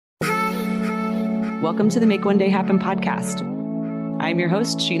Welcome to the Make One Day Happen podcast. I'm your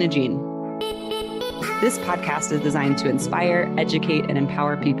host, Sheena Jean. This podcast is designed to inspire, educate, and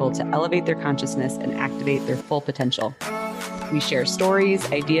empower people to elevate their consciousness and activate their full potential. We share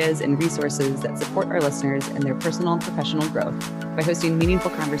stories, ideas, and resources that support our listeners in their personal and professional growth by hosting meaningful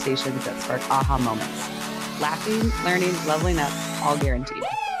conversations that spark aha moments. Laughing, learning, leveling up, all guaranteed.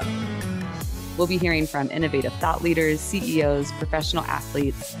 We'll be hearing from innovative thought leaders, CEOs, professional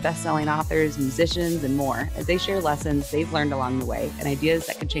athletes, best-selling authors, musicians, and more as they share lessons they've learned along the way and ideas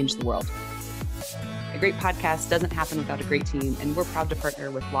that could change the world. A great podcast doesn't happen without a great team, and we're proud to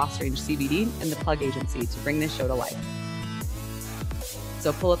partner with Lost Range CBD and the Plug Agency to bring this show to life.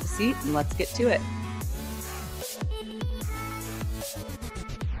 So pull up a seat and let's get to it.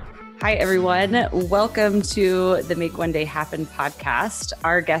 Hi, everyone. Welcome to the Make One Day Happen podcast.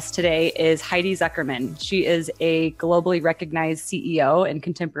 Our guest today is Heidi Zuckerman. She is a globally recognized CEO in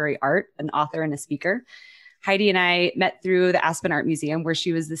contemporary art, an author, and a speaker. Heidi and I met through the Aspen Art Museum, where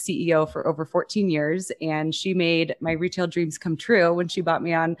she was the CEO for over 14 years, and she made my retail dreams come true when she brought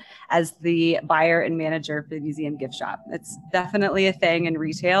me on as the buyer and manager for the museum gift shop. It's definitely a thing in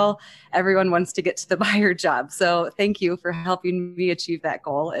retail. Everyone wants to get to the buyer job. So thank you for helping me achieve that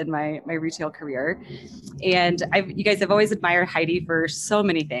goal in my retail career. And you guys have always admired Heidi for so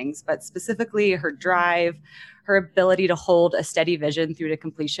many things, but specifically her drive, her ability to hold a steady vision through to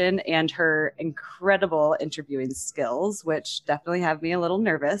completion, and her incredible interviewing skills, which definitely have me a little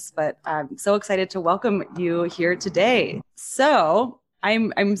nervous, but I'm so excited to welcome you here today. So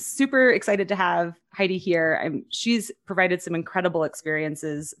I'm super excited to have Heidi here. She's provided some incredible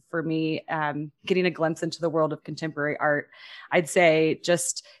experiences for me, getting a glimpse into the world of contemporary art. I'd say,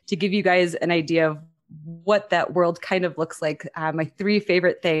 just to give you guys an idea of what that world kind of looks like. My three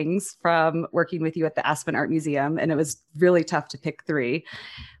favorite things from working with you at the Aspen Art Museum, and it was really tough to pick three,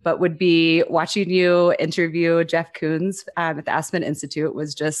 but would be watching you interview Jeff Koons at the Aspen Institute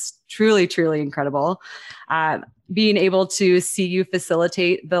was just truly, truly incredible. Being able to see you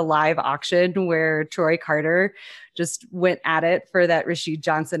facilitate the live auction where Troy Carter just went at it for that Rashid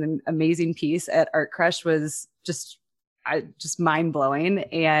Johnson amazing piece at Art Crush was just mind-blowing.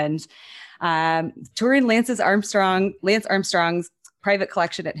 And touring Lance Armstrong's private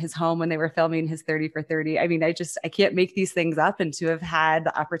collection at his home when they were filming his 30 for 30. I mean, I can't make these things up, and to have had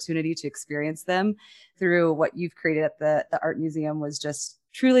the opportunity to experience them through what you've created at the art museum was just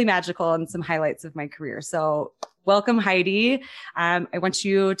truly magical and some highlights of my career. So welcome, Heidi. I want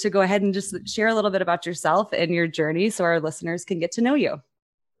you to go ahead and just share a little bit about yourself and your journey so our listeners can get to know you.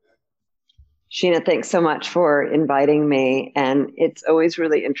 Sheena, thanks so much for inviting me. And it's always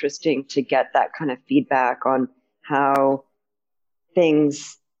really interesting to get that kind of feedback on how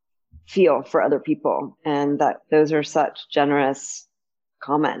things feel for other people. And that those are such generous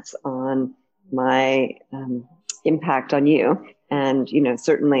comments on my impact on you. And,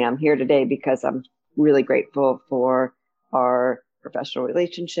 certainly I'm here today because I'm really grateful for our professional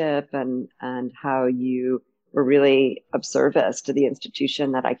relationship and how you were really of service to the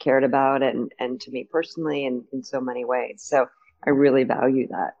institution that I cared about and to me personally and in so many ways. So I really value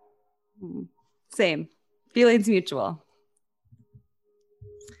that. Same. Feelings mutual.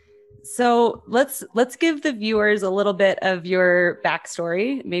 So let's give the viewers a little bit of your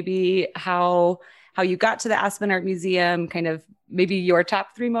backstory, maybe how you got to the Aspen Art Museum, kind of maybe your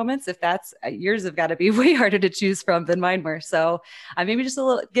top three moments, if that's yours have got to be way harder to choose from than mine were. So maybe just a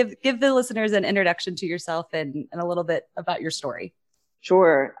little, give the listeners an introduction to yourself and a little bit about your story.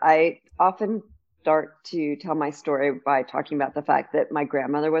 Sure. I often start to tell my story by talking about the fact that my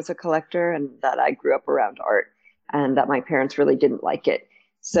grandmother was a collector and that I grew up around art and that my parents really didn't like it.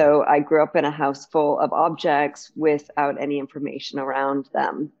 So I grew up in a house full of objects without any information around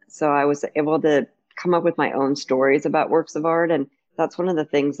them. So I was able to come up with my own stories about works of art. And that's one of the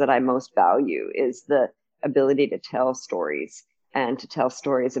things that I most value is the ability to tell stories and to tell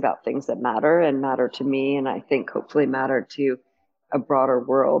stories about things that matter and matter to me. And I think hopefully matter to a broader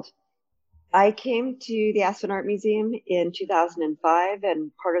world. I came to the Aspen Art Museum in 2005.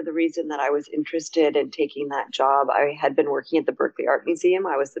 And part of the reason that I was interested in taking that job, I had been working at the Berkeley Art Museum.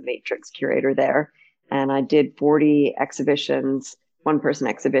 I was the matrix curator there. And I did 40 exhibitions, one-person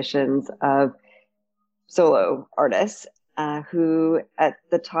exhibitions of solo artists who at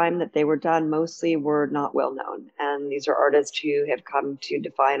the time that they were done mostly were not well known. And these are artists who have come to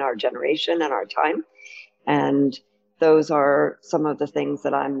define our generation and our time. And those are some of the things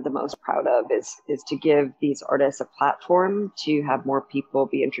that I'm the most proud of is to give these artists a platform to have more people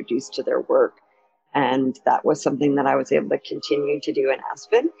be introduced to their work. And that was something that I was able to continue to do in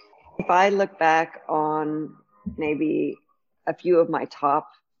Aspen. If I look back on maybe a few of my top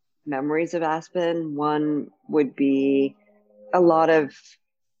memories of Aspen. One would be a lot of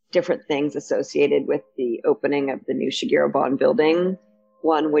different things associated with the opening of the new Shigeru Bon building.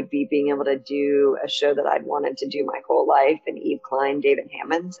 One would be being able to do a show that I'd wanted to do my whole life, an Eve Klein, David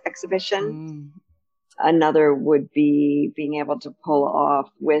Hammond's exhibition. Another would be being able to pull off,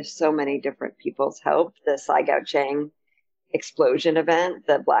 with so many different people's help, the Saigon Chang explosion event,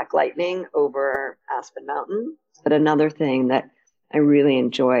 the Black Lightning over Aspen Mountain. But another thing that I really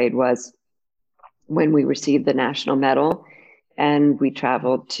enjoyed was when we received the national medal and we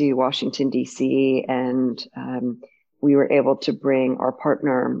traveled to Washington, D.C., and we were able to bring our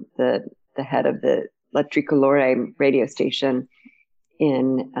partner, the head of the La Tricolore radio station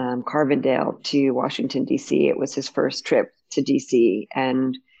in Carbondale, to Washington, D.C. It was his first trip to D.C.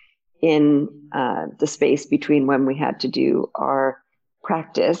 And in the space between when we had to do our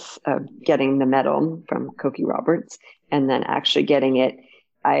practice of getting the medal from Cokie Roberts and then actually getting it,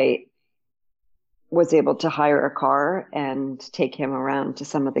 I was able to hire a car and take him around to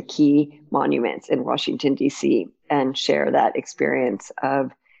some of the key monuments in Washington, D.C. and share that experience of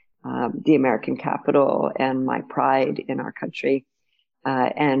the American Capitol and my pride in our country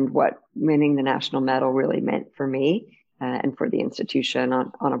and what winning the national medal really meant for me and for the institution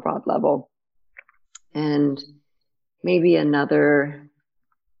on a broad level. And maybe another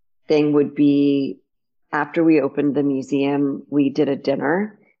thing would be, after we opened the museum, we did a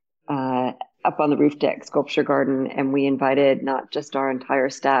dinner up on the roof deck sculpture garden, and we invited not just our entire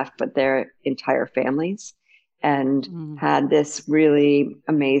staff, but their entire families, and had this really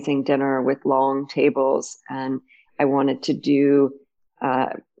amazing dinner with long tables. And I wanted to do,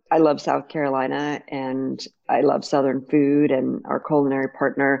 I love South Carolina and I love Southern food, and our culinary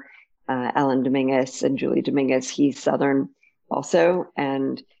partner, Alan Dominguez and Julie Dominguez, he's Southern also.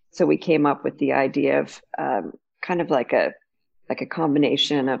 And so we came up with the idea of kind of like a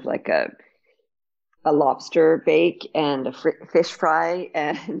combination of like a lobster bake and a fish fry,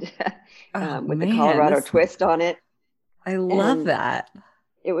 and with the Colorado twist on it. I love that.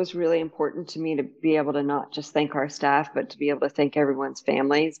 It was really important to me to be able to not just thank our staff, but to be able to thank everyone's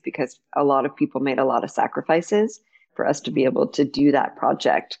families, because a lot of people made a lot of sacrifices for us to be able to do that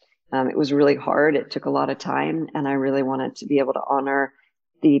project. It was really hard. It took a lot of time, and I really wanted to be able to honor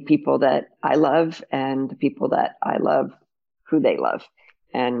the people that I love and the people that I love who they love.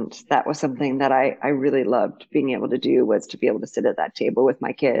 And that was something that I really loved being able to do, was to be able to sit at that table with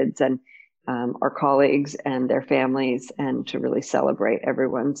my kids and our colleagues and their families, and to really celebrate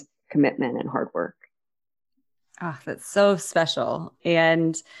everyone's commitment and hard work. Oh, that's so special.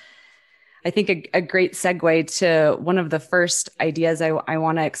 And I think a great segue to one of the first ideas I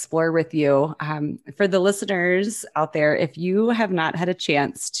want to explore with you. For the listeners out there, if you have not had a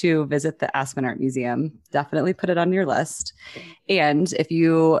chance to visit the Aspen Art Museum, definitely put it on your list. And if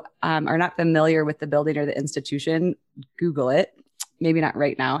you are not familiar with the building or the institution, Google it. Maybe not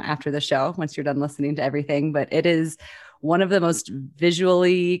right now after the show, once you're done listening to everything, but it is one of the most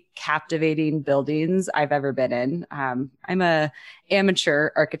visually captivating buildings I've ever been in. I'm a amateur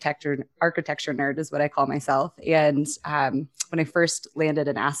architecture nerd is what I call myself. And when I first landed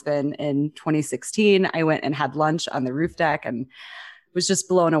in Aspen in 2016, I went and had lunch on the roof deck and was just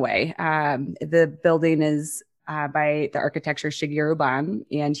blown away. The building is by the architecture Shigeru Ban,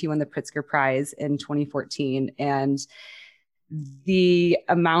 and he won the Pritzker Prize in 2014. And the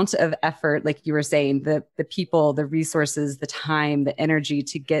amount of effort, like you were saying, the people, the resources, the time, the energy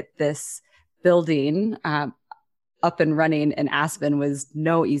to get this building up and running in Aspen was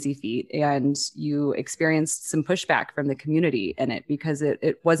no easy feat. And you experienced some pushback from the community in it, because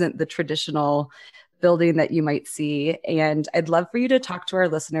it wasn't the traditional building that you might see. And I'd love for you to talk to our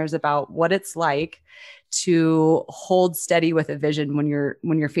listeners about what it's like to hold steady with a vision when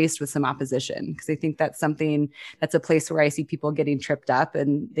you're faced with some opposition. Because I think that's a place where I see people getting tripped up,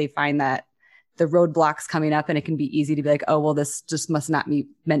 and they find that the roadblocks coming up, and it can be easy to be like, oh, well, this just must not be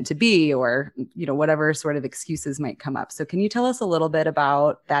meant to be, or, whatever sort of excuses might come up. So can you tell us a little bit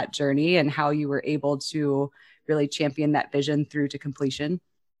about that journey and how you were able to really champion that vision through to completion?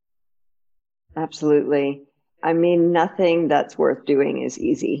 Absolutely. I mean, nothing that's worth doing is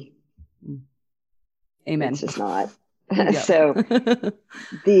easy. Amen. It's just not. So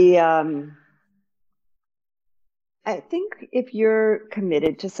I think if you're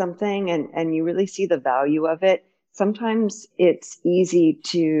committed to something and you really see the value of it, sometimes it's easy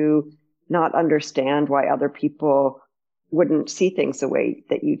to not understand why other people wouldn't see things the way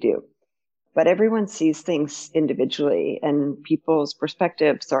that you do. But everyone sees things individually, and people's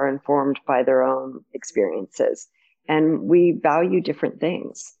perspectives are informed by their own experiences. And we value different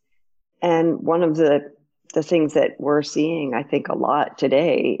things. And one of the the things that we're seeing, I think, a lot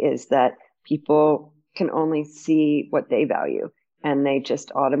today is that people can only see what they value, and they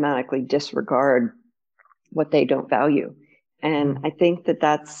just automatically disregard what they don't value. And I think that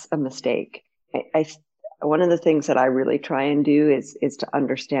that's a mistake. One of the things that I really try and do is to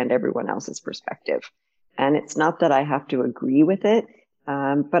understand everyone else's perspective. And it's not that I have to agree with it,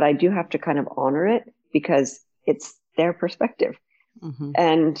 but I do have to kind of honor it because it's their perspective.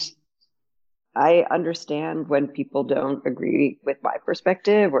 And I understand when people don't agree with my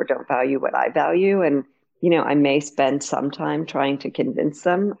perspective or don't value what I value. And, I may spend some time trying to convince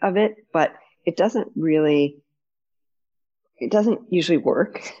them of it, but it doesn't usually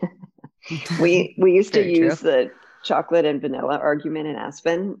work. We used to use the chocolate and vanilla argument in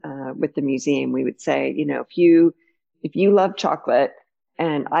Aspen with the museum. We would say, if you love chocolate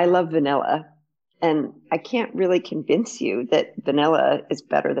and I love vanilla, and I can't really convince you that vanilla is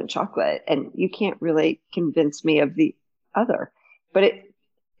better than chocolate, and you can't really convince me of the other, but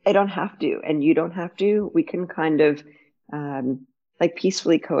I don't have to, and you don't have to. We can kind of like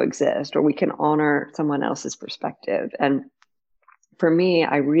peacefully coexist, or we can honor someone else's perspective. And for me,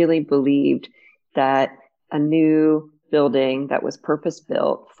 I really believed that a new building that was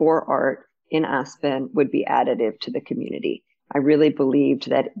purpose-built for art in Aspen would be additive to the community. I really believed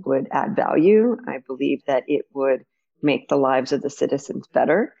that it would add value. I believed that it would make the lives of the citizens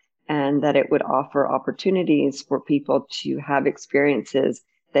better, and that it would offer opportunities for people to have experiences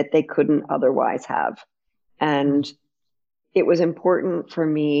that they couldn't otherwise have. And it was important for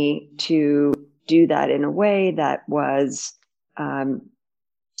me to do that in a way that was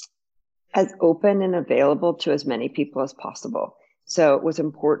as open and available to as many people as possible. So it was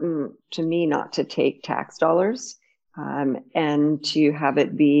important to me not to take tax dollars and to have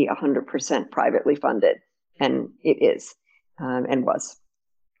it be 100% privately funded. And it is and was.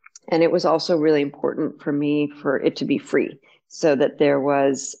 And it was also really important for me for it to be free, so that there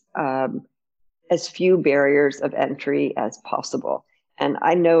was as few barriers of entry as possible. And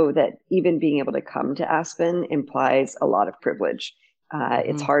I know that even being able to come to Aspen implies a lot of privilege.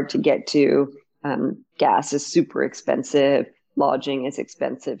 It's hard to get to. Gas is super expensive. Lodging is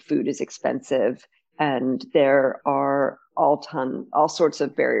expensive. Food is expensive. And there are all sorts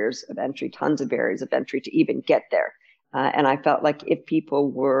of barriers of entry, tons of barriers of entry to even get there. And I felt like if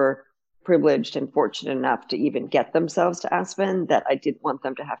people were privileged and fortunate enough to even get themselves to Aspen, that I didn't want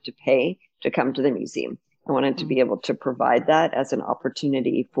them to have to pay to come to the museum. I wanted to be able to provide that as an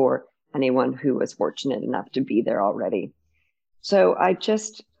opportunity for anyone who was fortunate enough to be there already. So I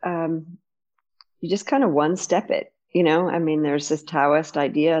just, you just kind of one step it, I mean, there's this Taoist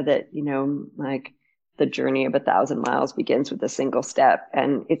idea that, like the journey of 1,000 miles begins with a single step.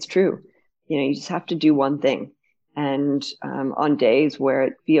 And it's true. You just have to do one thing. And on days where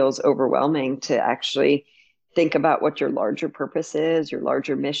it feels overwhelming to actually think about what your larger purpose is, your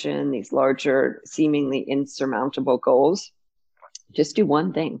larger mission, these larger, seemingly insurmountable goals, just do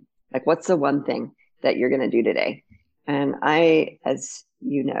one thing. Like, what's the one thing that you're going to do today? And I, as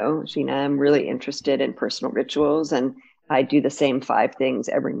you know, Sheena, I'm really interested in personal rituals, and I do the same 5 things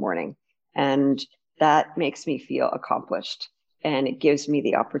every morning. And that makes me feel accomplished. And it gives me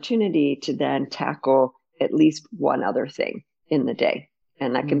the opportunity to then tackle at least one other thing in the day.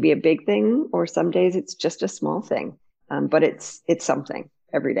 And that can be a big thing, or some days it's just a small thing. But it's something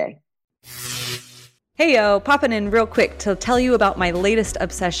every day. Hey yo, popping in real quick to tell you about my latest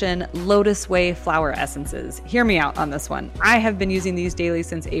obsession, Lotus Way flower essences. Hear me out on this one. I have been using these daily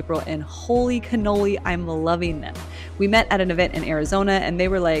since April, and holy cannoli, I'm loving them. We met at an event in Arizona, and they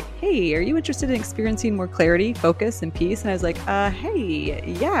were like, hey, are you interested in experiencing more clarity, focus, and peace? And I was like, hey,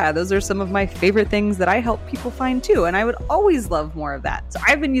 yeah, those are some of my favorite things that I help people find too, and I would always love more of that. So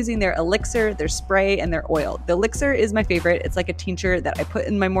I've been using their elixir, their spray, and their oil. The elixir is my favorite. It's like a tincture that I put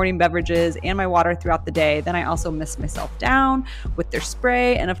in my morning beverages and my water throughout the day. Then I also mist myself down with their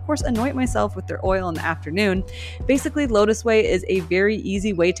spray, and of course anoint myself with their oil in the afternoon. Basically, Lotus Way is a very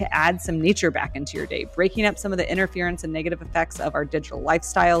easy way to add some nature back into your day, breaking up some of the interference and negative effects of our digital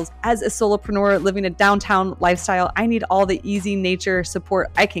lifestyles. As a solopreneur living a downtown lifestyle, I need all the easy nature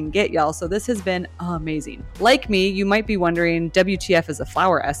support I can get, y'all. So this has been amazing. Like me, you might be wondering, WTF is a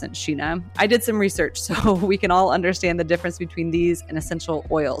flower essence, Sheena? I did some research so we can all understand the difference between these and essential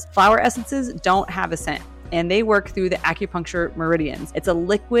oils. Flower essences don't have a scent. and they work through the acupuncture meridians. It's a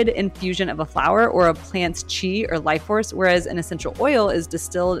liquid infusion of a flower or a plant's chi or life force, whereas an essential oil is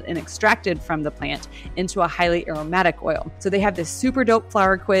distilled and extracted from the plant into a highly aromatic oil. So they have this super dope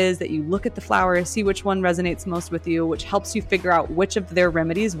flower quiz that you look at the flower, see which one resonates most with you, which helps you figure out which of their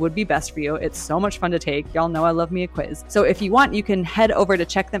remedies would be best for you. It's so much fun to take. Y'all know I love me a quiz. So if you want, you can head over to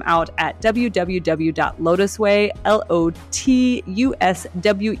check them out at www.lotusway,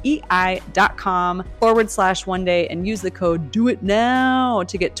 lotuswei.com/1day and use the code Do It Now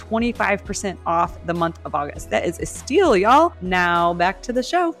to get 25% off the month of August. That is a steal, y'all. Now back to the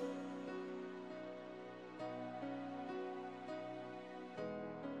show.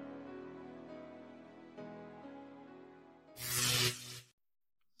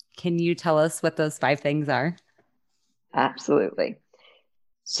 Can you tell us what those 5 things are? Absolutely.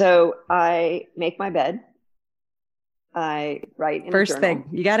 So I make my bed. I write in a journal. First thing,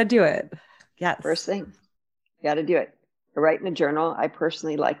 you got to do it. Yes. First thing, you got to do it. I write in a journal. I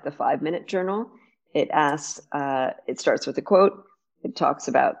personally like the 5-minute journal. It starts with a quote. It talks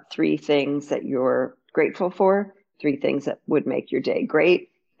about 3 things that you're grateful for, 3 things that would make your day great,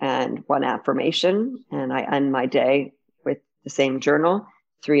 and 1 affirmation. And I end my day with the same journal,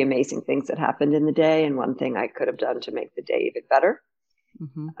 3 amazing things that happened in the day, and 1 thing I could have done to make the day even better.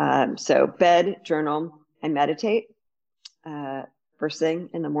 Mm-hmm. So bed, journal, I meditate. First thing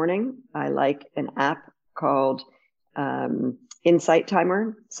in the morning, I like an app called Insight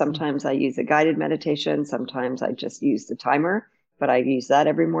Timer. Sometimes I use a guided meditation. Sometimes I just use the timer, but I use that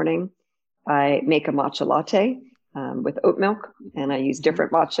every morning. I make a matcha latte with oat milk, and I use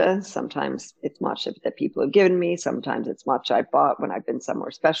different matcha. Sometimes it's matcha that people have given me. Sometimes it's matcha I bought when I've been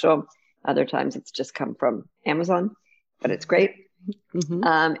somewhere special. Other times it's just come from Amazon, but it's great. Mm-hmm.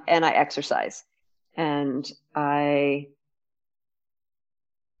 And I exercise, and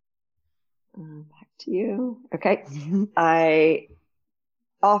back to you. Okay. Mm-hmm. I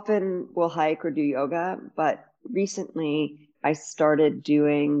often will hike or do yoga, but recently I started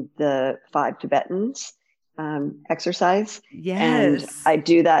doing the 5 Tibetans exercise. Yes. And I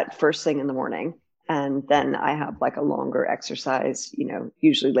do that first thing in the morning. And then I have like a longer exercise,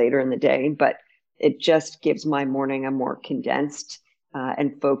 usually later in the day, but it just gives my morning a more condensed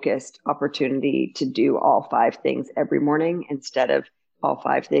and focused opportunity to do all 5 things every morning instead of all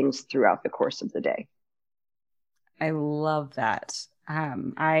 5 things throughout the course of the day. I love that.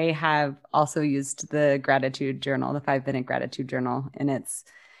 I have also used the gratitude journal, the 5-minute gratitude journal, and it's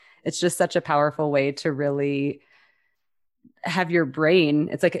just such a powerful way to really have your brain.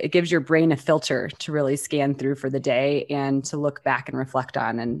 It's like it gives your brain a filter to really scan through for the day and to look back and reflect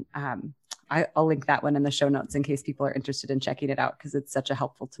on. And I'll link that one in the show notes in case people are interested in checking it out, because it's such a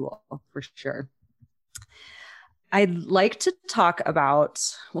helpful tool for sure. I'd like to talk about,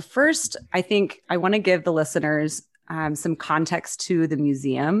 well, first, I think I want to give the listeners some context to the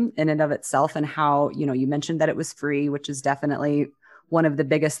museum in and of itself, and how, you mentioned that it was free, which is definitely one of the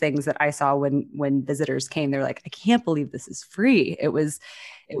biggest things that I saw when visitors came. They're like, I can't believe this is free. It was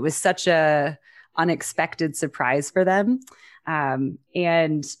such a unexpected surprise for them.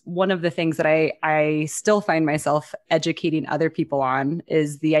 And one of the things that I still find myself educating other people on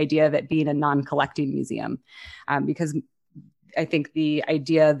is the idea of it being a non-collecting museum. Because I think the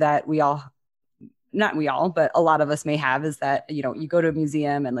idea that not we all, but a lot of us may have, is that, you go to a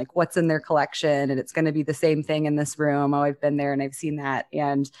museum and like, what's in their collection, and it's going to be the same thing in this room. Oh, I've been there and I've seen that.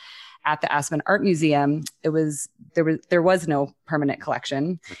 And at the Aspen Art Museum, there was no permanent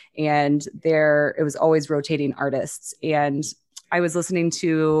collection, and it was always rotating artists. And I was listening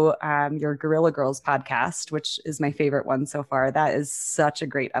to your Guerrilla Girls podcast, which is my favorite one so far. That is such a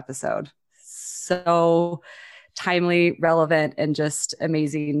great episode. So timely, relevant, and just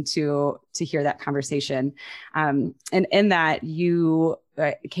amazing to hear that conversation. And in that,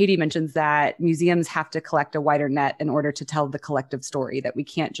 Katie mentions that museums have to collect a wider net in order to tell the collective story, that we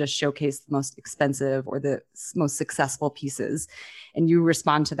can't just showcase the most expensive or the most successful pieces. And you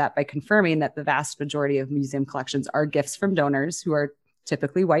respond to that by confirming that the vast majority of museum collections are gifts from donors who are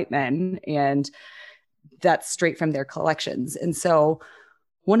typically white men, and that's straight from their collections. And so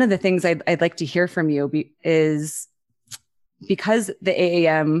one of the things I'd like to hear from you is, because the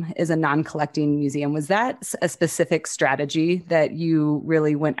AAM is a non-collecting museum, was that a specific strategy that you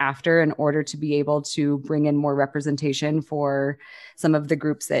really went after in order to be able to bring in more representation for some of the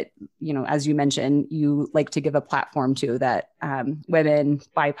groups that, as you mentioned, you like to give a platform to, that women,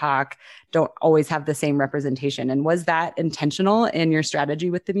 BIPOC don't always have the same representation? And was that intentional in your strategy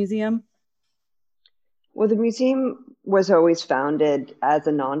with the museum? Well, the museum was always founded as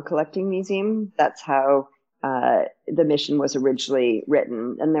a non-collecting museum. That's how the mission was originally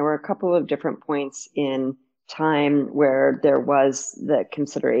written. And there were a couple of different points in time where there was the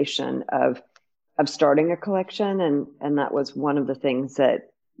consideration of starting a collection, and that was one of the things that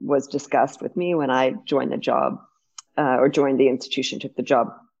was discussed with me when I joined the job, or joined the institution, took the job.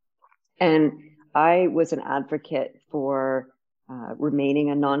 And I was an advocate for remaining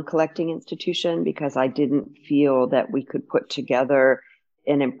a non-collecting institution because I didn't feel that we could put together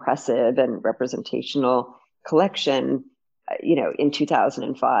an impressive and representational collection, in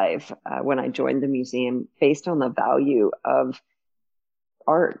 2005, when I joined the museum, based on the value of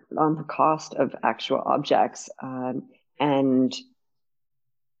art, on the cost of actual objects, and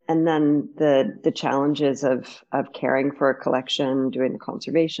then the challenges of caring for a collection, doing the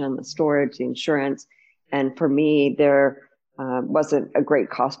conservation, the storage, the insurance. And for me, there wasn't a great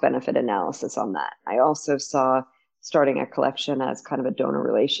cost benefit analysis on that. I also saw starting a collection as kind of a donor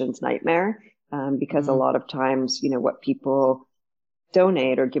relations nightmare, because a lot of times, what people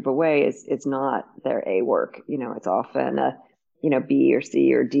donate or give away is not their A work. It's often a B or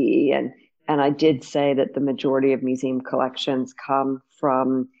C or D. And I did say that the majority of museum collections come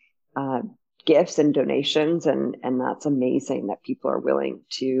from gifts and donations, and that's amazing that people are willing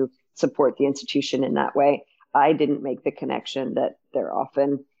to support the institution in that way. I didn't make the connection that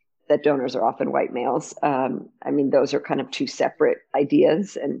donors are often white males. Those are kind of two separate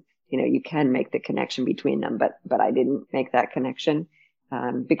ideas, and you can make the connection between them, but I didn't make that connection,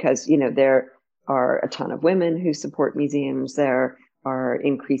 because there are a ton of women who support museums. There are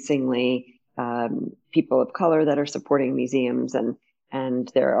increasingly people of color that are supporting museums,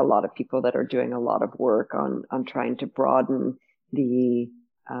 and there are a lot of people that are doing a lot of work on trying to broaden the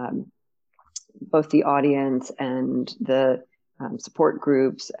both the audience and the support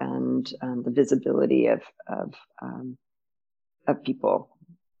groups and the visibility of people,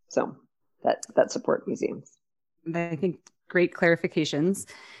 so that support museums. I think great clarifications,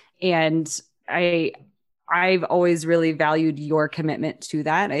 and I've always really valued your commitment to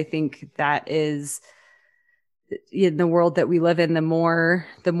that. I think that is, in the world that we live in, the more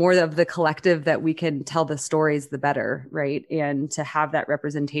of the collective that we can tell the stories, the better, right? And to have that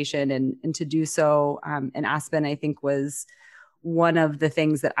representation and to do so in Aspen, I think was one of the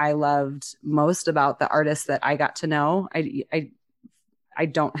things that I loved most about the artists that I got to know. I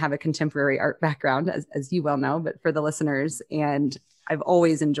don't have a contemporary art background, as you well know, but for the listeners, and I've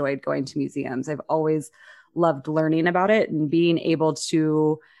always enjoyed going to museums. I've always loved learning about it and being able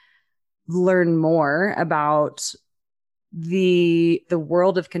to learn more about the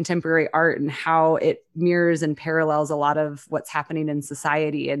world of contemporary art and how it mirrors and parallels a lot of what's happening in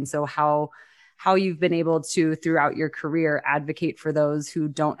society. And so how you've been able to, throughout your career, advocate for those who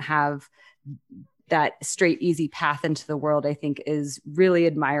don't have that straight, easy path into the world, I think is really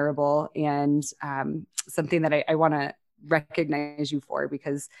admirable, and something that I want to recognize you for,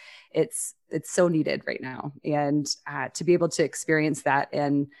 because it's so needed right now. And to be able to experience that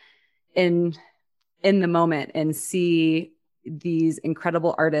and in the moment and see these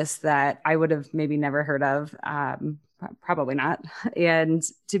incredible artists that I would have maybe never heard of, probably not, and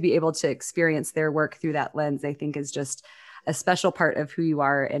to be able to experience their work through that lens, I think is just a special part of who you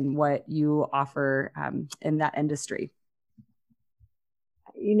are and what you offer in that industry.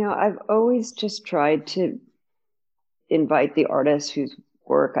 I've always just tried to invite the artists whose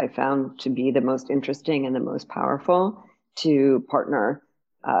work I found to be the most interesting and the most powerful to partner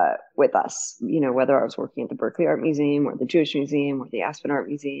with us, whether I was working at the Berkeley Art Museum or the Jewish Museum or the Aspen Art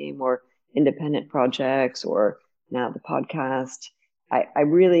Museum or independent projects or now the podcast. I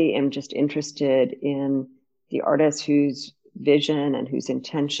really am just interested in the artists whose vision and whose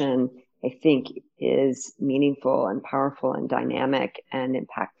intention I think is meaningful and powerful and dynamic and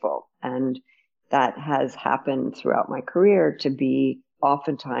impactful. And that has happened throughout my career to be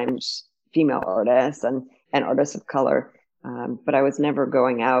oftentimes female artists and artists of color. But I was never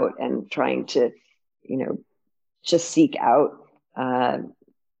going out and trying to, just seek out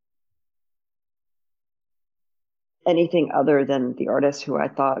anything other than the artists who I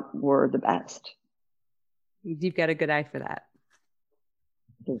thought were the best. You've got a good eye for that.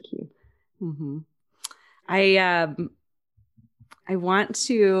 Thank you. Mm-hmm. I want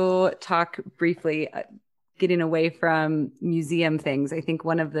to talk briefly, getting away from museum things. I think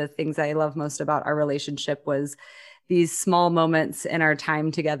one of the things I love most about our relationship was these small moments in our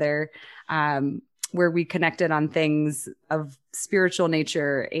time together, where we connected on things of spiritual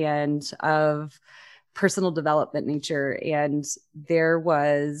nature and of personal development nature. And there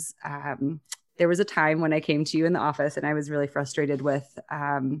was a time when I came to you in the office and I was really frustrated with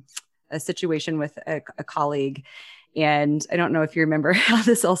a situation with a colleague. And I don't know if you remember how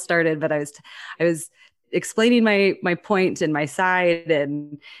this all started, but I was explaining my point and my side,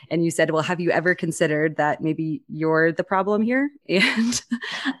 and you said, well, have you ever considered that maybe you're the problem here? And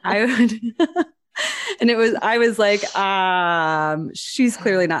I would and I was like, she's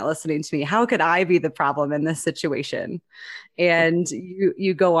clearly not listening to me. How could I be the problem in this situation? And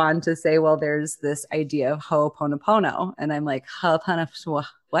you go on to say, well, there's this idea of ho'oponopono. And I'm like, ho'oponopono,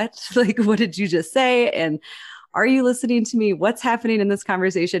 what? Like, what did you just say? And are you listening to me? What's happening in this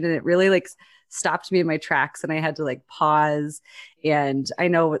conversation? And it really like stopped me in my tracks, and I had to like pause. And I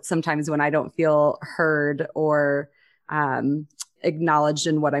know sometimes when I don't feel heard or acknowledged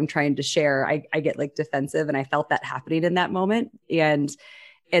in what I'm trying to share, I get like defensive, and I felt that happening in that moment.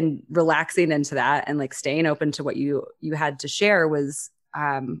 And relaxing into that and like staying open to what you had to share was,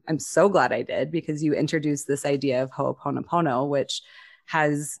 I'm so glad I did, because you introduced this idea of ho'oponopono, which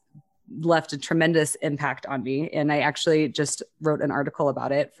has left a tremendous impact on me. And I actually just wrote an article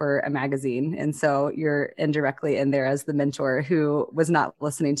about it for a magazine. And so you're indirectly in there as the mentor who was not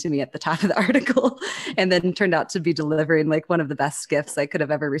listening to me at the top of the article, and then turned out to be delivering like one of the best gifts I could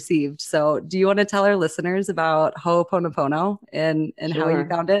have ever received. So do you want to tell our listeners about ho'oponopono and how you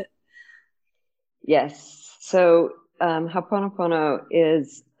found it? Yes. So Ho'oponopono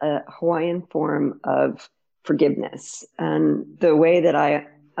is a Hawaiian form of forgiveness. And the way that I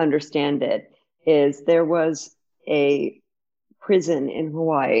understand it is there was a prison in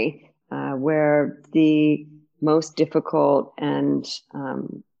Hawaii where the most difficult and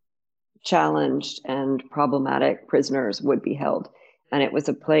challenged and problematic prisoners would be held. And it was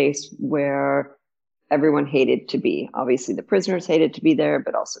a place where everyone hated to be. Obviously, the prisoners hated to be there,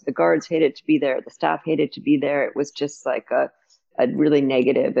 but also the guards hated to be there. The staff hated to be there. It was just like a really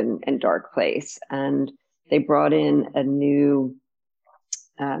negative and dark place. And they brought in a new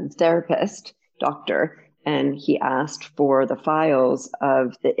therapist, doctor, and he asked for the files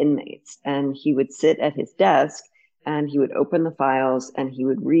of the inmates. And he would sit at his desk and he would open the files and he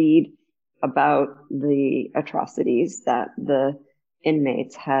would read about the atrocities that the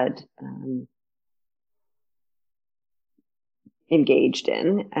inmates had engaged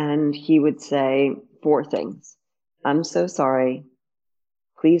in. And he would say 4 things. I'm so sorry.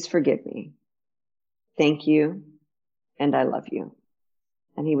 Please forgive me. Thank you. And I love you.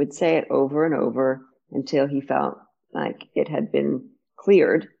 And he would say it over and over until he felt like it had been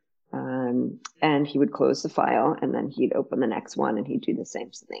cleared. And he would close the file, and then he'd open the next one and he'd do the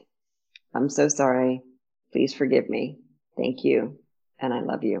same thing. I'm so sorry. Please forgive me. Thank you. And I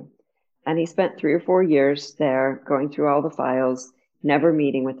love you. And he spent 3 or 4 years there going through all the files, never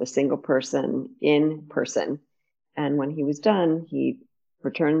meeting with a single person in person. And when he was done, he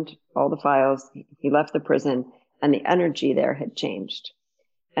returned all the files. He left the prison, and the energy there had changed.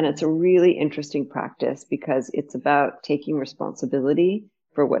 And it's a really interesting practice because it's about taking responsibility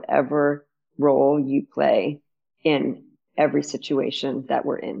for whatever role you play in every situation that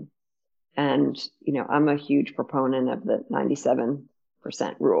we're in. And, I'm a huge proponent of the 97%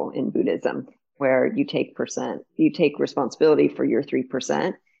 rule in Buddhism, where you take responsibility for your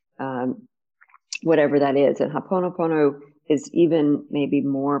 3%, whatever that is. And Ho'oponopono is even maybe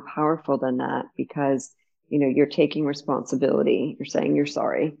more powerful than that because you're taking responsibility. You're saying you're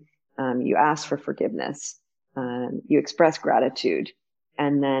sorry. You ask for forgiveness. You express gratitude,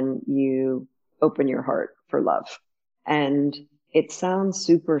 and then you open your heart for love. And it sounds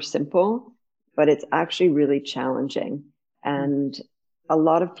super simple, but it's actually really challenging. And a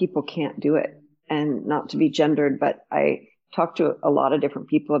lot of people can't do it. And not to be gendered, but I talk to a lot of different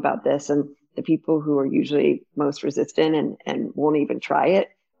people about this. And the people who are usually most resistant and won't even try it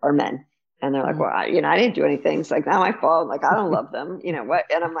are men. And they're like, well, I didn't do anything. It's like, not my fault. Like, I don't love them. What?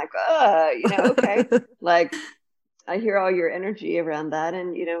 And I'm like, okay. Like, I hear all your energy around that,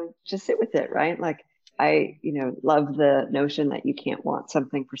 and, just sit with it. Right. Like, I, love the notion that you can't want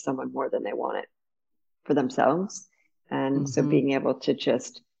something for someone more than they want it for themselves. And so being able to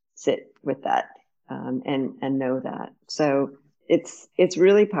just sit with that, and know that. So it's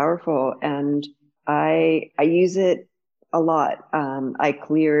really powerful. And I use it a lot. I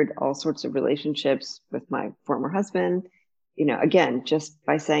cleared all sorts of relationships with my former husband, again, just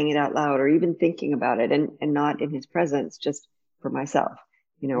by saying it out loud or even thinking about it and not in his presence, just for myself,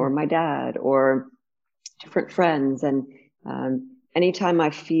 or my dad or different friends. And anytime I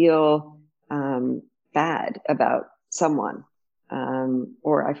feel bad about someone,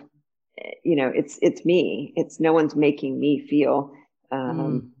 or it's me, it's no one's making me feel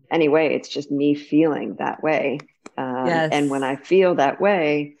anyway, it's just me feeling that way. Yes. And when I feel that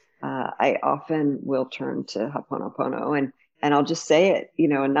way, I often will turn to Ho'oponopono and I'll just say it,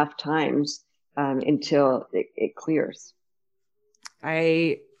 enough times until it clears.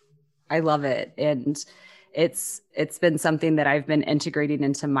 I I love it. And it's been something that I've been integrating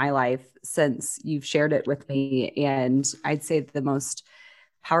into my life since you've shared it with me. And I'd say the most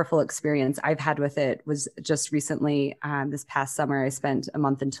powerful experience I've had with it was just recently. This past summer, I spent a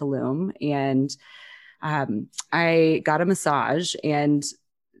month in Tulum, and I got a massage. And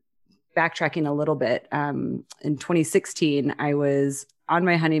backtracking a little bit, in 2016, I was on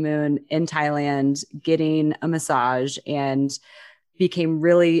my honeymoon in Thailand getting a massage, and became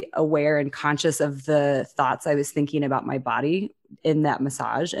really aware and conscious of the thoughts I was thinking about my body in that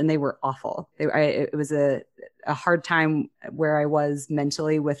massage. And they were awful. It was a hard time where I was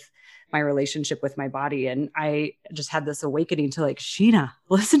mentally with my relationship with my body. And I just had this awakening to like, Sheena,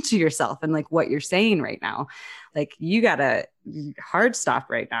 listen to yourself and like what you're saying right now. Like you got to hard stop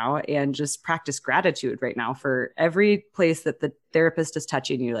right now and just practice gratitude right now for every place that the therapist is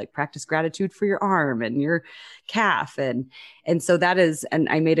touching you. Like practice gratitude for your arm and your calf. And so that is, and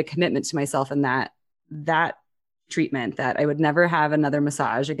I made a commitment to myself in that treatment that I would never have another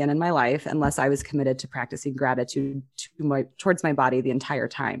massage again in my life unless I was committed to practicing gratitude towards my body the entire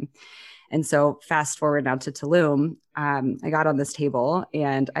time. And so fast forward now to Tulum, I got on this table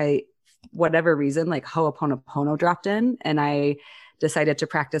and whatever reason, like Ho'oponopono dropped in, and I decided to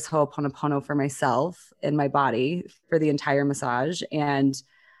practice Ho'oponopono for myself in my body for the entire massage. And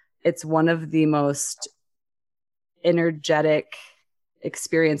it's one of the most energetic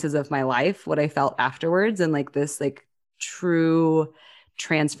experiences of my life, what I felt afterwards, and like this like true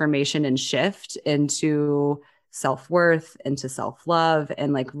transformation and shift into self-worth, into self-love,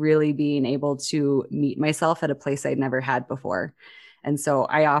 and like really being able to meet myself at a place I'd never had before. And so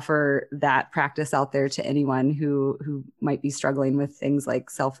I offer that practice out there to anyone who might be struggling with things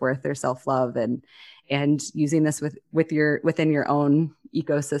like self-worth or self-love, and using this within your own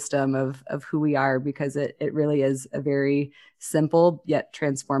ecosystem of who we are, because it really is a very simple yet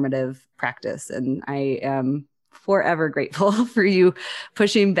transformative practice. And I am forever grateful for you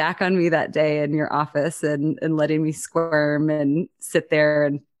pushing back on me that day in your office and letting me squirm and sit there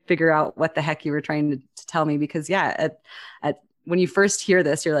and figure out what the heck you were trying to tell me. Because yeah, at when you first hear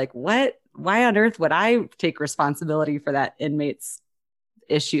this, you're like, what? Why on earth would I take responsibility for that inmate's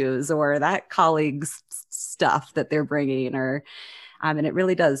issues or that colleague's stuff that they're bringing? Or and it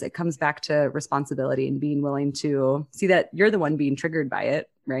really does. It comes back to responsibility and being willing to see that you're the one being triggered by it,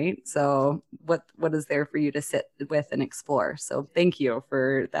 right? So what is there for you to sit with and explore? So thank you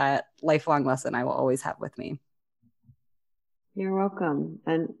for that lifelong lesson I will always have with me. You're welcome.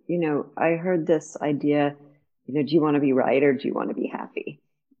 And, I heard this idea, do you want to be right or do you want to be happy?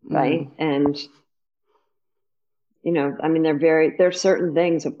 Right. And, there's certain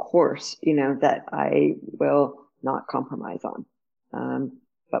things, of course, that I will not compromise on.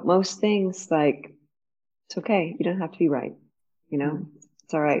 But most things, like, it's okay. You don't have to be right.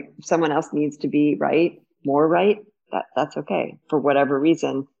 It's all right. If someone else needs to be right, more right, that's okay. For whatever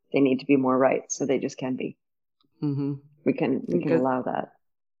reason, they need to be more right. So they just can be. Mm-hmm. We can allow that.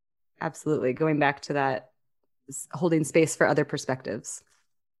 Absolutely. Going back to that, holding space for other perspectives.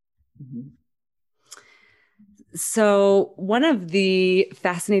 Mm-hmm. So one of the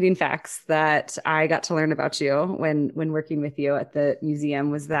fascinating facts that I got to learn about you when working with you at the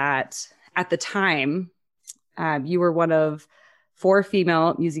museum was that at the time, you were one of 4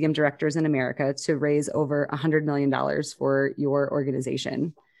 female museum directors in America to raise over $100 million for your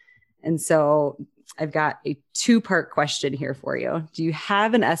organization. And so I've got a 2-part question here for you. Do you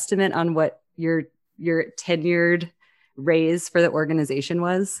have an estimate on what your tenured raise for the organization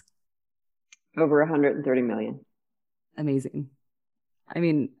was? Over 130 million. Amazing. I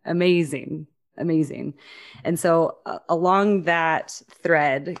mean, amazing. And so along that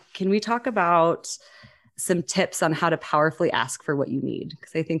thread, can we talk about some tips on how to powerfully ask for what you need?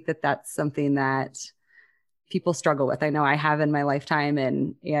 Because I think that that's something that people struggle with. I know I have in my lifetime,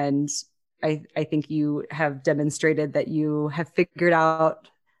 and I think you have demonstrated that you have figured out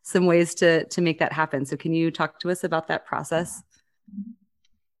some ways to make that happen. So can you talk to us about that process?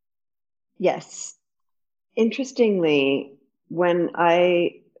 Yes. Interestingly, when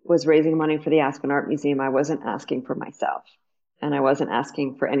I was raising money for the Aspen Art Museum, I wasn't asking for myself, and I wasn't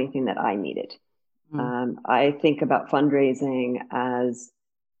asking for anything that I needed. I think about fundraising as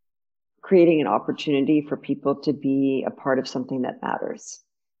creating an opportunity for people to be a part of something that matters.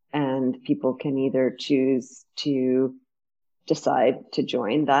 And people can either choose to decide to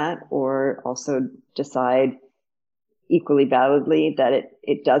join that, or also decide equally validly that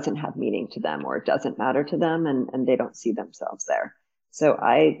it doesn't have meaning to them, or it doesn't matter to them, and they don't see themselves there. So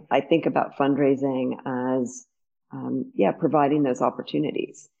I think about fundraising as, providing those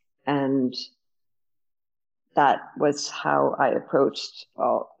opportunities. And that was how I approached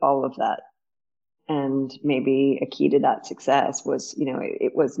all of that. And maybe a key to that success was,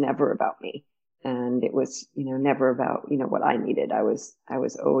 it was never about me, and it was, never about, what I needed. I was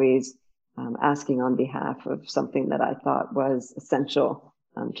always asking on behalf of something that I thought was essential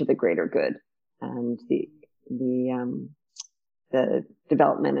to the greater good and the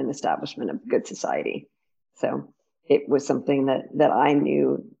development and establishment of good society. So it was something that I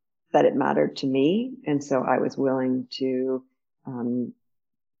knew that it mattered to me, and so I was willing to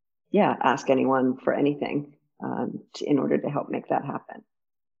ask anyone for anything in order to help make that happen.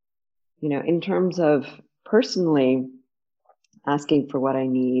 In terms of personally asking for what I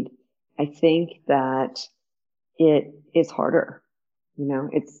need, I think that it is harder.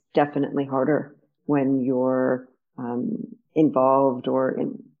 It's definitely harder when you're involved or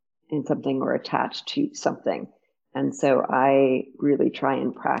in something or attached to something. And so I really try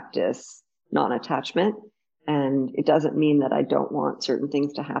and practice non-attachment. And it doesn't mean that I don't want certain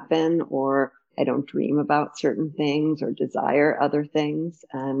things to happen, or I don't dream about certain things or desire other things.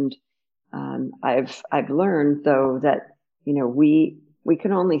 And I've learned though that we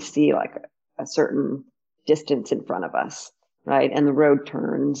can only see like a certain distance in front of us, right? And the road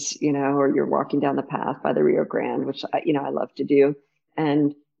turns, or you're walking down the path by the Rio Grande, which I love to do,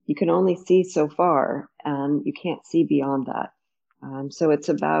 and you can only see so far, and you can't see beyond that. So it's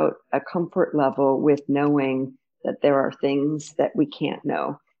about a comfort level with knowing that there are things that we can't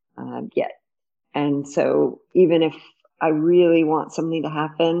know yet. And so even if I really want something to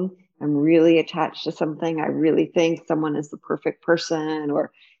happen, I'm really attached to something, I really think someone is the perfect person,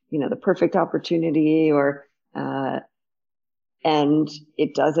 or, the perfect opportunity, or, and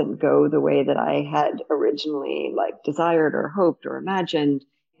it doesn't go the way that I had originally like desired or hoped or imagined,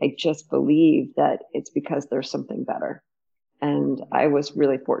 I just believe that it's because there's something better. And I was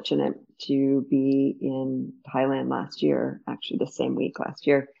really fortunate to be in Thailand last year, actually the same week last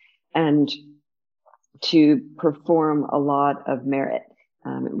year, and to perform a lot of merit.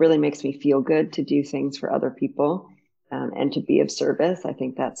 It really makes me feel good to do things for other people and to be of service. I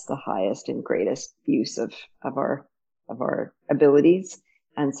think that's the highest and greatest use of our abilities.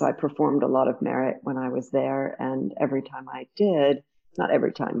 And so I performed a lot of merit when I was there. And every time I did, not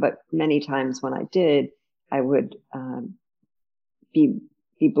every time, but many times when I did, I would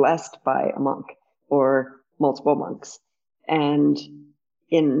be blessed by a monk or multiple monks. And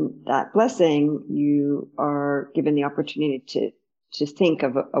in that blessing, you are given the opportunity to think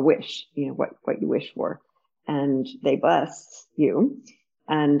of a wish, what you wish for. And they bless you.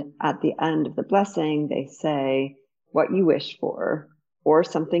 And at the end of the blessing, they say what you wish for or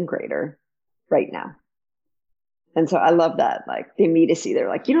something greater right now. And so I love that, like the immediacy. They're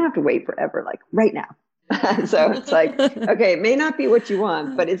like, you don't have to wait forever, like right now. So it's like, okay, it may not be what you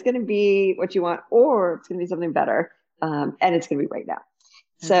want, but it's going to be what you want, or it's going to be something better. And it's going to be right now.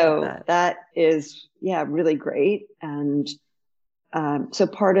 So that is, really great. And so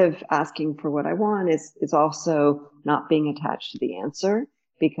part of asking for what I want is also not being attached to the answer,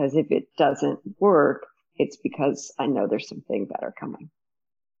 because if it doesn't work, it's because I know there's something better coming.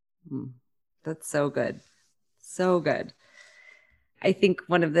 That's so good. So good. I think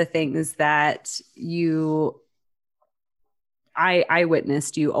one of the things that I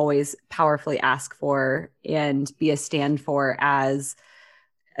witnessed you always powerfully ask for and be a stand for as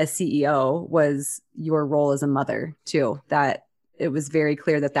a CEO was your role as a mother too. That it was very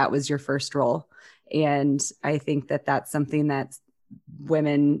clear that that was your first role. And I think that that's something that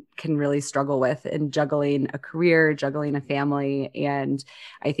women can really struggle with in juggling a career, juggling a family. And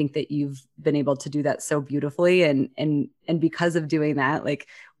I think that you've been able to do that so beautifully. And because of doing that, like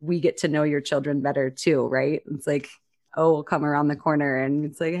we get to know your children better too, right? It's like, oh, we'll come around the corner and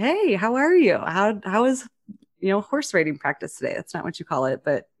it's like, hey, how are you? How is horse riding practice today? That's not what you call it,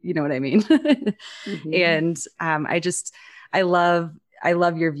 but you know what I mean. Mm-hmm. And I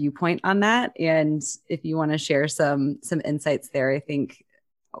love your viewpoint on that. And if you want to share some insights there, I think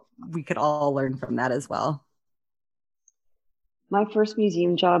we could all learn from that as well. My first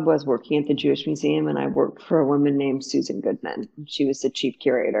museum job was working at the Jewish Museum, and I worked for a woman named Susan Goodman. She was the chief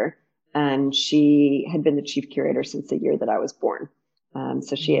curator, and she had been the chief curator since the year that I was born.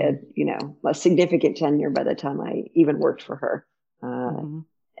 So she had, a significant tenure by the time I even worked for her.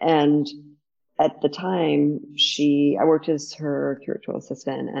 And at the time, I worked as her curatorial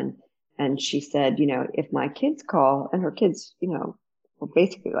assistant, and she said, if my kids call, and her kids, were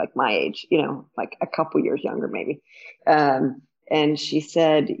basically like my age, like a couple years younger, maybe. And she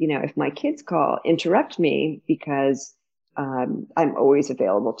said, if my kids call, interrupt me, because I'm always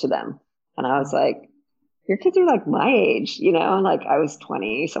available to them. And I was like, your kids are like my age, like I was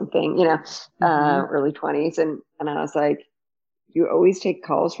 20 something, early 20s. And I was like, you always take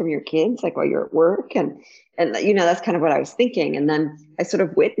calls from your kids, like while you're at work. And, that's kind of what I was thinking. And then I sort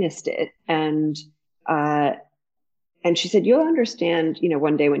of witnessed it. And she said, you'll understand,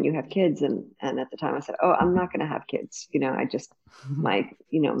 one day when you have kids. And at the time I said, oh, I'm not going to have kids. I just want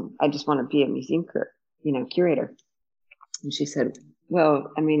to be a museum curator. And she said,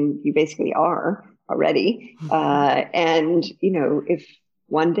 well, I mean, you basically are already. And, if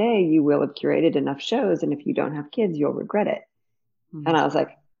one day you will have curated enough shows, and if you don't have kids, you'll regret it. Mm-hmm. And I was like,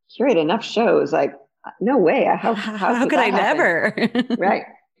 curate enough shows? Like, no way. How could I never? Right.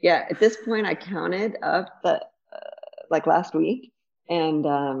 Yeah. At this point, I counted up like last week. And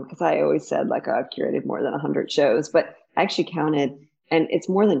because I always said like, I've curated more than 100 shows, but I actually counted, and it's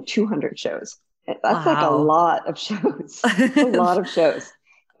more than 200 shows. That's like a lot of shows. A lot of shows.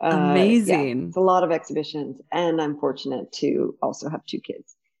 Amazing. Yeah, it's a lot of exhibitions. And I'm fortunate to also have 2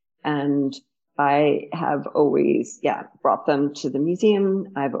 kids. And I have always, brought them to the museum.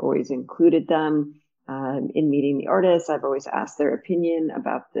 I've always included them in meeting the artists. I've always asked their opinion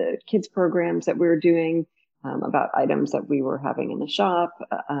about the kids programs that we were doing, about items that we were having in the shop.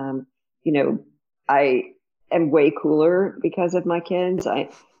 I am way cooler because of my kids. I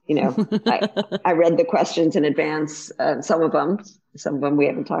read the questions in advance. Some of them we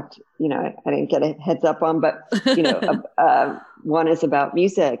haven't talked, I didn't get a heads up on, but, one is about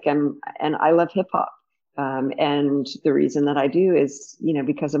music, and I love hip hop. And the reason that I do is,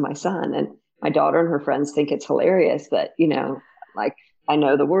 because of my son. And my daughter and her friends think it's hilarious that, like I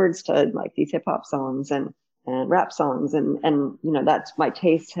know the words to like these hip hop songs and rap songs. And, that's my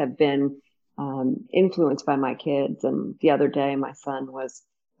tastes have been influenced by my kids. And the other day, my son was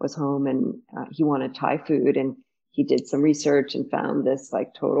home, and he wanted Thai food, and he did some research and found this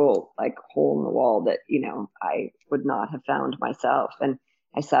like total like hole in the wall that, I would not have found myself. And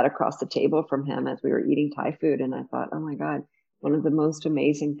I sat across the table from him as we were eating Thai food. And I thought, oh my God, one of the most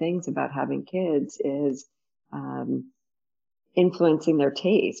amazing things about having kids is influencing their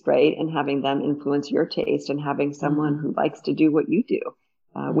taste, right? And having them influence your taste, and having someone who likes to do what you do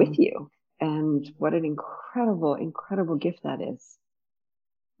with you. And what an incredible, incredible gift that is.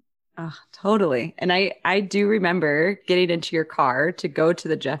 Oh, totally. And I do remember getting into your car to go to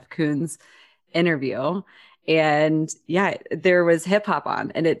the Jeff Koons interview. And yeah, there was hip hop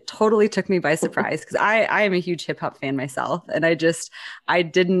on, and it totally took me by surprise because I am a huge hip hop fan myself. And I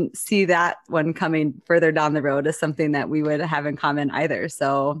didn't see that one coming further down the road as something that we would have in common either.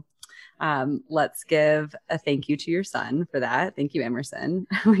 So let's give a thank you to your son for that. Thank you, Emerson.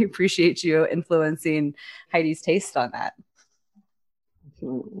 We appreciate you influencing Heidi's taste on that.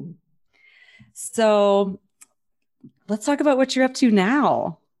 Absolutely. So let's talk about what you're up to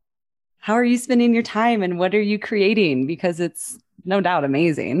now. How are you spending your time, and what are you creating? Because it's no doubt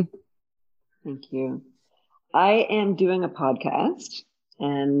amazing. Thank you. I am doing a podcast,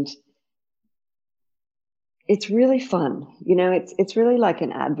 and it's really fun. It's really like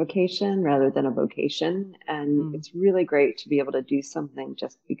an advocation rather than a vocation. And it's really great to be able to do something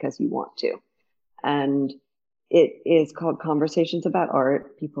just because you want to. And it is called Conversations About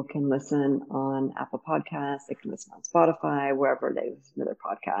Art. People can listen on Apple Podcasts. They can listen on Spotify, wherever they listen to their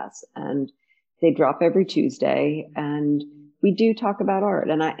podcasts. And they drop every Tuesday. And we do talk about art.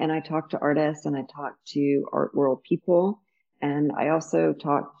 And I talk to artists, and I talk to art world people. And I also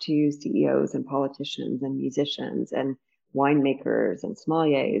talk to CEOs and politicians and musicians and winemakers and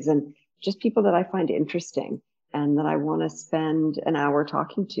sommeliers, and just people that I find interesting and that I want to spend an hour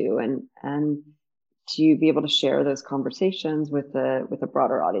talking to, and to be able to share those conversations with a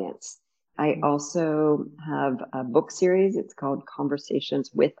broader audience. I also have a book series. It's called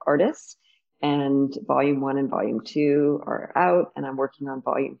Conversations with Artists, and volume 1 and volume 2 are out, and I'm working on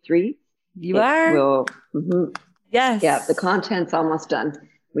volume 3. You are? Yes. Yeah, the content's almost done.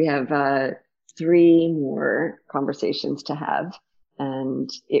 We have 3 more conversations to have, and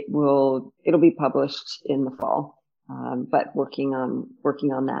it'll be published in the fall. But working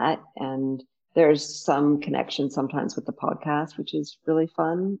on that, and there's some connection sometimes with the podcast, which is really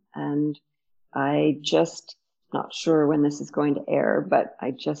fun. And I just, not sure when this is going to air, but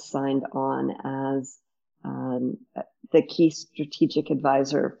I just signed on as the key strategic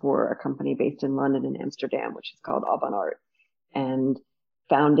advisor for a company based in London and Amsterdam, which is called Avant Art, and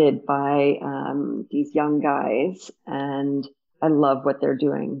founded by these young guys. And I love what they're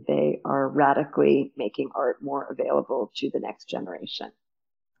doing. They are radically making art more available to the next generation.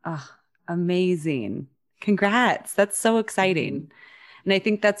 Oh, amazing. Congrats. That's so exciting. And I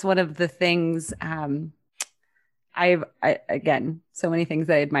think that's one of the things Again, so many things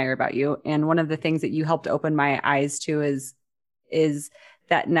that I admire about you. And one of the things that you helped open my eyes to is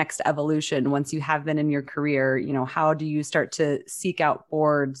that next evolution. Once you have been in your career, how do you start to seek out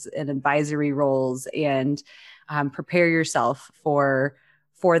boards and advisory roles and prepare yourself for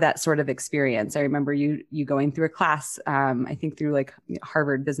that sort of experience? I remember you going through a class, I think through like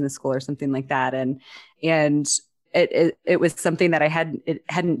Harvard Business School or something like that, and it was something that it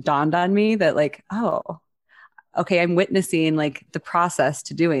hadn't dawned on me that like, oh, okay, I'm witnessing like the process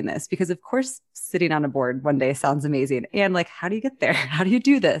to doing this, because of course sitting on a board one day sounds amazing. And like, how do you get there? How do you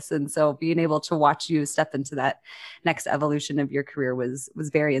do this? And so being able to watch you step into that next evolution of your career was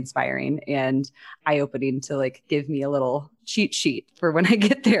very inspiring and eye-opening to like give me a little cheat sheet for when I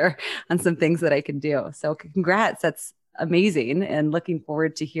get there on some things that I can do. So congrats. That's amazing. And looking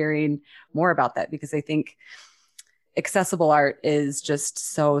forward to hearing more about that, because I think accessible art is just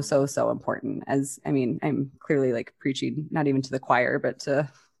so important. I'm clearly like preaching, not even to the choir, but to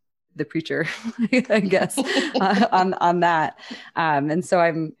the preacher, I guess, on that. And so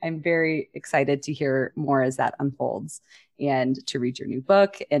I'm very excited to hear more as that unfolds and to read your new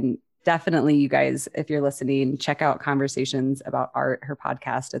book. And definitely, you guys, if you're listening, check out Conversations About Art, her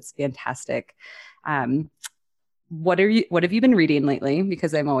podcast. It's fantastic. What have you been reading lately?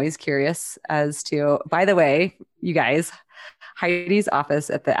 Because I'm always curious as to, by the way, you guys, Heidi's office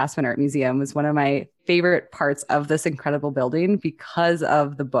at the Aspen Art Museum was one of my favorite parts of this incredible building because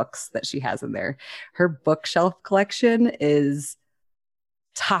of the books that she has in there. Her bookshelf collection is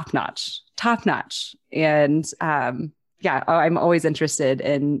top notch. And yeah, I'm always interested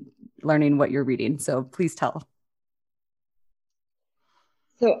in learning what you're reading. So please tell.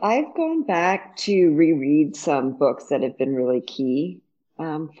 So I've gone back to reread some books that have been really key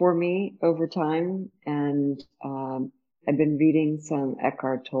for me over time. And I've been reading some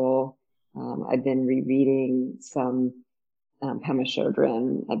Eckhart Tolle. I've been rereading some Pema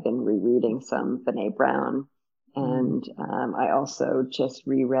Chodron. I've been rereading some Brené Brown. And I also just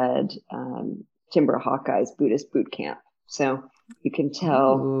reread Timber Hawkeye's Buddhist Boot Camp. So you can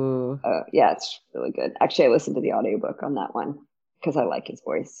tell, yeah, it's really good. Actually, I listened to the audiobook on that one because I like his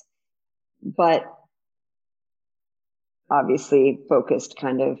voice. But obviously focused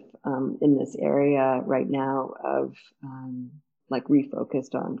kind of in this area right now of like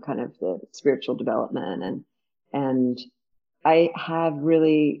refocused on kind of the spiritual development. And I have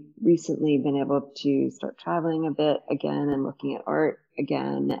really recently been able to start traveling a bit again and looking at art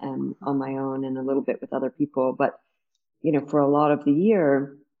again and on my own and a little bit with other people. But, for a lot of the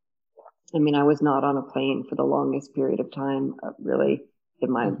year, I was not on a plane for the longest period of time, really,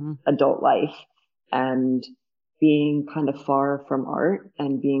 in my adult life. And being kind of far from art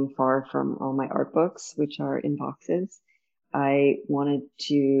and being far from all my art books, which are in boxes, I wanted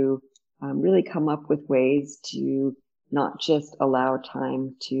to really come up with ways to not just allow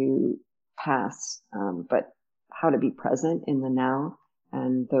time to pass, but how to be present in the now.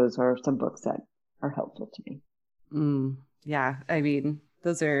 And those are some books that are helpful to me. Yeah.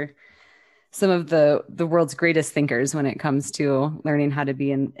 Those are some of the world's greatest thinkers when it comes to learning how to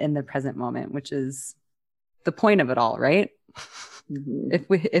be in the present moment, which is the point of it all, right?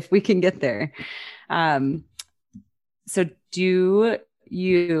 If we can get there. So do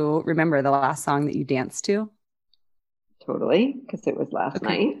you remember the last song that you danced to? Totally, because it was last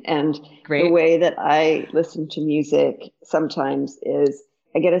night. And Great. The way that I listen to music sometimes is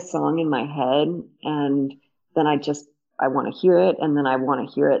I get a song in my head and then I want to hear it. And then I want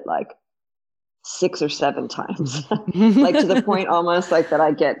to hear it like 6 or 7 times, like to the point almost like that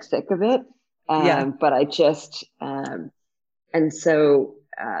I get sick of it. But I just, and so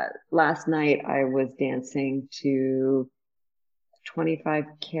last night I was dancing to 25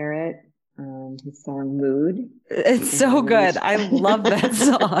 Carat, his song Mood. It's so good. I love that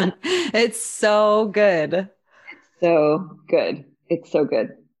song. It's so good. It's so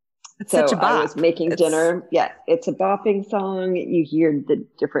good. It's such a bop. I was making dinner. Yeah, it's a bopping song. You hear the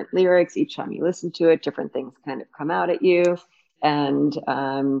different lyrics each time you listen to it. Different things kind of come out at you. And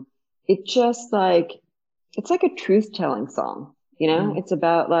it just like, it's like a truth-telling song. It's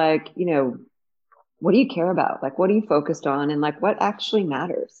about like, what do you care about? Like, what are you focused on? And like, what actually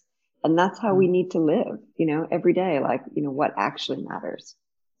matters? And that's how we need to live, every day. Like, what actually matters.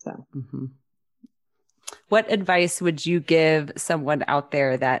 So. What advice would you give someone out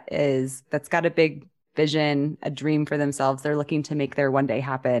there that's got a big vision, a dream for themselves? They're looking to make their one day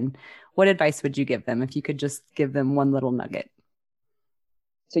happen. What advice would you give them if you could just give them one little nugget?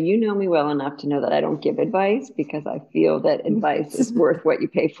 So you know me well enough to know that I don't give advice because I feel that advice is worth what you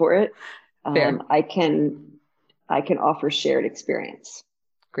pay for it. I can offer shared experience.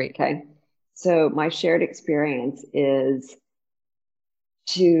 Great. Okay. So my shared experience is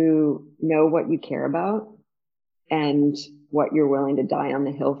to know what you care about and what you're willing to die on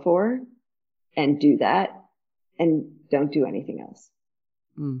the hill for, and do that, and don't do anything else.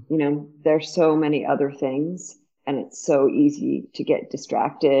 There's so many other things, and it's so easy to get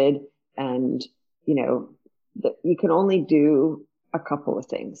distracted, and you can only do a couple of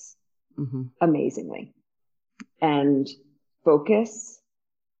things amazingly, and focus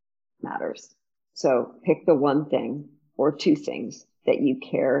matters. So pick the one thing or two things that you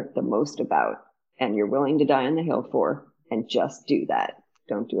care the most about and you're willing to die on the hill for, and just do that.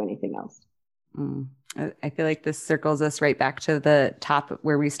 Don't do anything else. I feel like this circles us right back to the top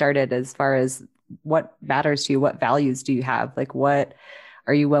where we started, as far as what matters to you, what values do you have? Like, what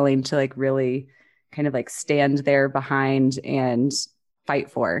are you willing to like really kind of like stand there behind and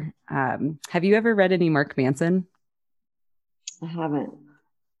fight for? Have you ever read any Mark Manson? I haven't.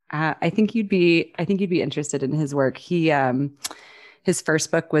 I think you'd be interested in his work. His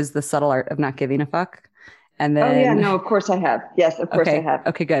first book was The Subtle Art of Not Giving a Fuck. And then, oh yeah, no, of course I have. Yes, of course I have.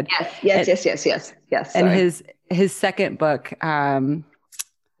 Okay, good. Yes. And his second book, a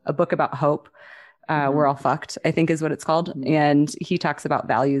book about hope, We're All Fucked, I think is what it's called. And he talks about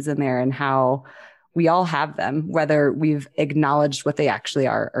values in there and how we all have them, whether we've acknowledged what they actually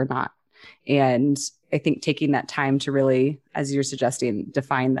are or not. And I think taking that time to really, as you're suggesting,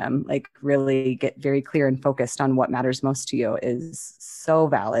 define them, like really get very clear and focused on what matters most to you is so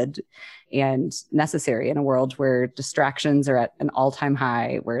valid and necessary in a world where distractions are at an all-time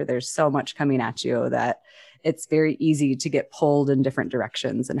high, where there's so much coming at you that it's very easy to get pulled in different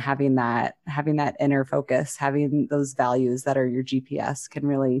directions. And having that inner focus, having those values that are your GPS can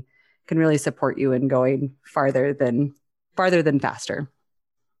really support you in going farther than faster.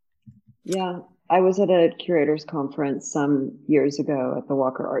 Yeah. I was at a curators conference some years ago at the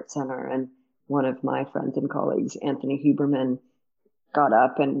Walker Art Center, and one of my friends and colleagues, Anthony Huberman, got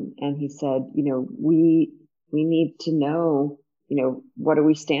up and he said, we need to know, what do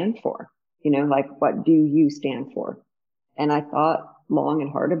we stand for? Like, what do you stand for? And I thought long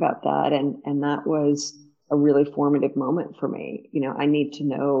and hard about that. And that was a really formative moment for me. I need to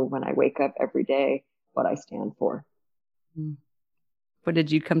know when I wake up every day what I stand for. What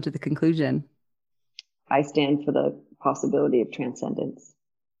did you come to the conclusion? I stand for the possibility of transcendence.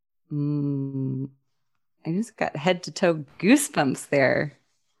 I just got head to toe goosebumps there.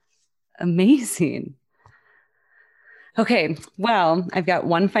 Amazing. Okay, well, I've got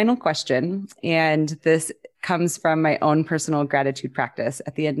one final question, and this comes from my own personal gratitude practice.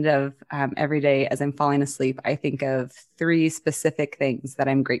 At the end of every day, as I'm falling asleep, I think of 3 specific things that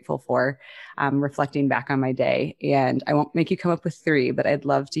I'm grateful for, reflecting back on my day. And I won't make you come up with 3, but I'd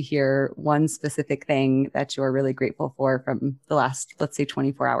love to hear one specific thing that you're really grateful for from the last, let's say,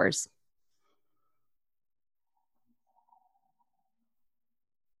 24 hours.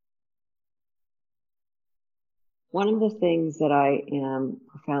 One of the things that I am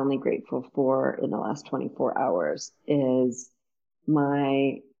profoundly grateful for in the last 24 hours is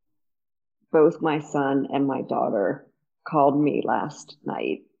both my son and my daughter called me last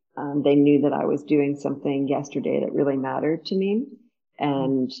night. They knew that I was doing something yesterday that really mattered to me,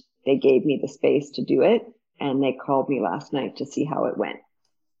 and they gave me the space to do it. And they called me last night to see how it went.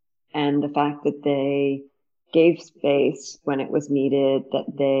 And the fact that they gave space when it was needed, that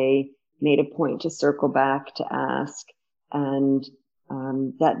they made a point to circle back to ask, and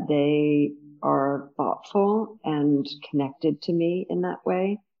that they are thoughtful and connected to me in that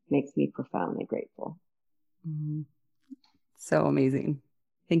way makes me profoundly grateful. So amazing.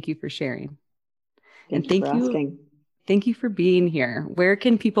 Thank you for sharing. Thank you for asking. Thank you for being here. Where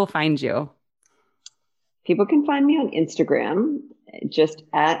can people find you? People can find me on Instagram, just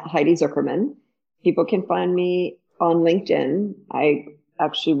at Heidi Zuckerman. People can find me on LinkedIn. I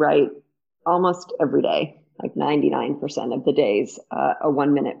actually write almost every day, like 99% of the days, a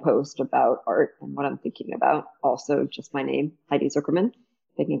 1-minute post about art and what I'm thinking about. Also, just my name, Heidi Zuckerman.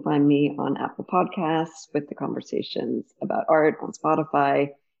 They can find me on Apple Podcasts with the conversations about art, on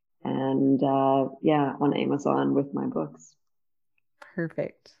Spotify, and on Amazon with my books.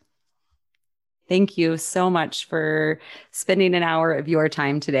 Perfect. Thank you so much for spending an hour of your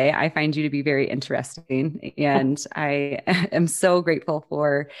time today. I find you to be very interesting, and I am so grateful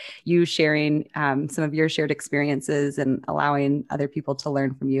for you sharing some of your shared experiences and allowing other people to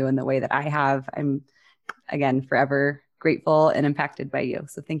learn from you in the way that I have. I'm, again, forever grateful and impacted by you.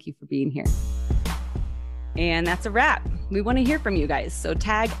 So thank you for being here. And that's a wrap. We want to hear from you guys. So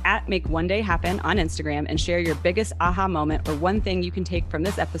tag at Make One Day Happen on Instagram and share your biggest aha moment or one thing you can take from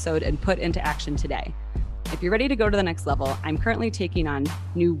this episode and put into action today. If you're ready to go to the next level, I'm currently taking on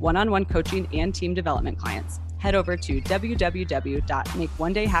new one-on-one coaching and team development clients. Head over to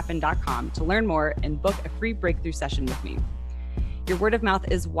www.makeonedayhappen.com to learn more and book a free breakthrough session with me. Your word of mouth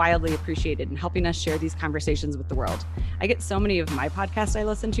is wildly appreciated in helping us share these conversations with the world. I get so many of my podcasts I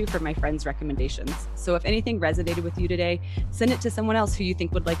listen to from my friends' recommendations. So if anything resonated with you today, send it to someone else who you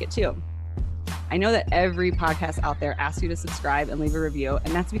think would like it too. I know that every podcast out there asks you to subscribe and leave a review,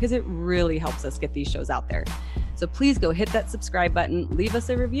 and that's because it really helps us get these shows out there. So please go hit that subscribe button, leave us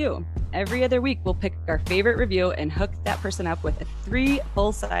a review. Every other week, we'll pick our favorite review and hook that person up with 3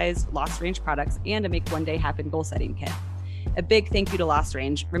 full-size Lost Range products and a Make One Day Happen goal-setting kit. A big thank you to Lost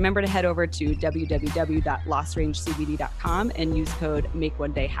Range. Remember to head over to www.lostrangecbd.com and use code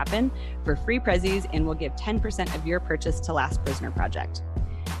MakeOneDayHappen for free prezzies, and we'll give 10% of your purchase to Last Prisoner Project.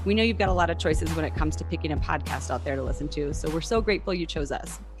 We know you've got a lot of choices when it comes to picking a podcast out there to listen to, so we're so grateful you chose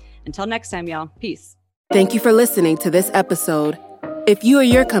us. Until next time, y'all. Peace. Thank you for listening to this episode. If you or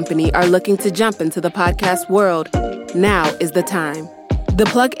your company are looking to jump into the podcast world, now is the time. The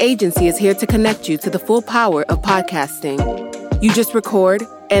Plug Agency is here to connect you to the full power of podcasting. You just record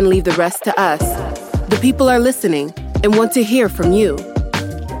and leave the rest to us. The people are listening and want to hear from you.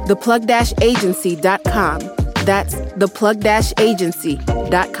 theplug-agency.com. That's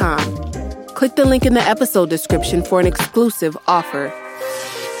theplug-agency.com. Click the link in the episode description for an exclusive offer.